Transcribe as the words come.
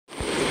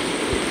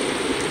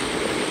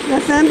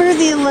November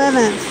the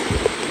 11th,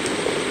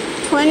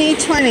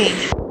 2020.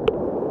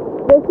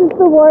 This is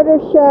the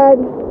watershed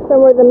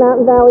from where the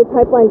Mountain Valley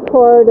Pipeline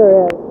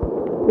corridor is.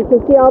 You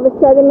can see all the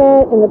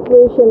sediment and the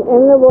pollution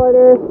in the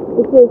water.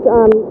 This is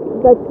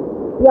that's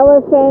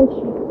Yellow Finch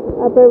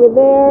up over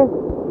there,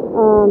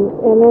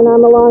 and then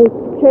I'm along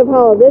Cove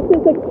Hollow. This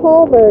is a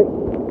culvert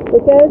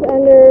that goes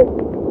under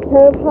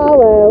Cove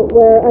Hollow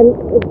where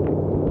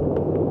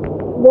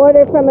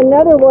water from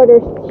another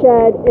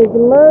watershed is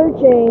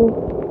merging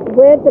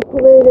with the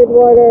polluted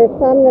water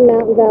from the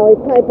Mountain Valley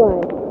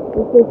Pipeline.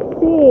 You can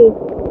see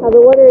how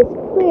the water is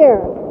clear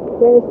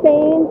during the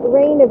same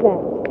rain event.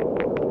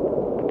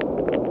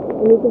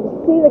 And you can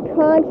see the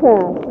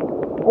contrast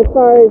as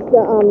far as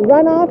the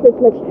runoff is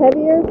much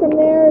heavier from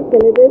there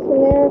than it is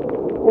from there.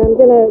 And I'm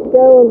going to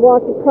go and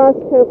walk across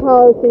Cove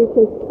Hollow so you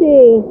can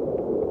see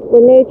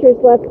when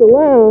nature's left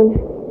alone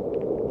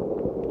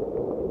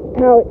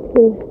how it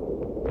can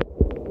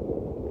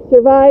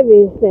survive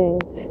these things.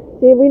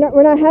 See, we're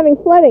not having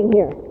flooding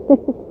here.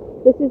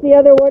 This is the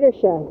other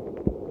watershed.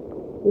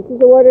 This is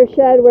a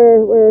watershed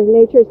where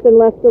nature's been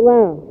left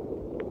alone.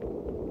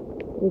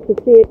 You can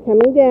see it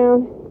coming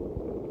down.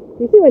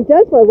 You see when it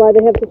does flood why they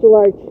have such a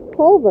large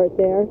culvert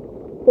there,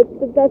 but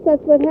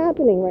that's what's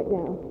happening right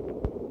now.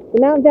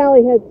 The Mountain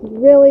Valley has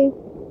really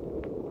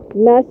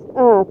messed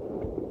up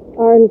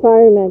our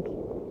environment.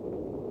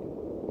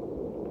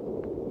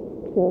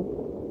 So,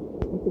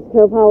 this is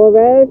Cove Hollow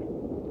Road.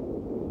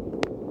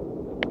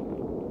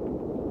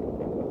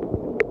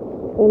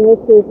 And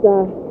this is,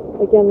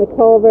 again, the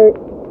culvert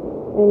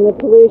and the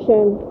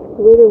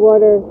polluted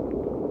water,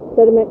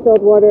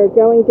 sediment-filled water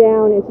going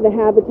down into the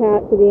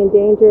habitat for the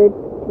endangered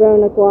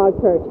Roanoke log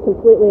perch.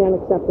 Completely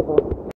unacceptable.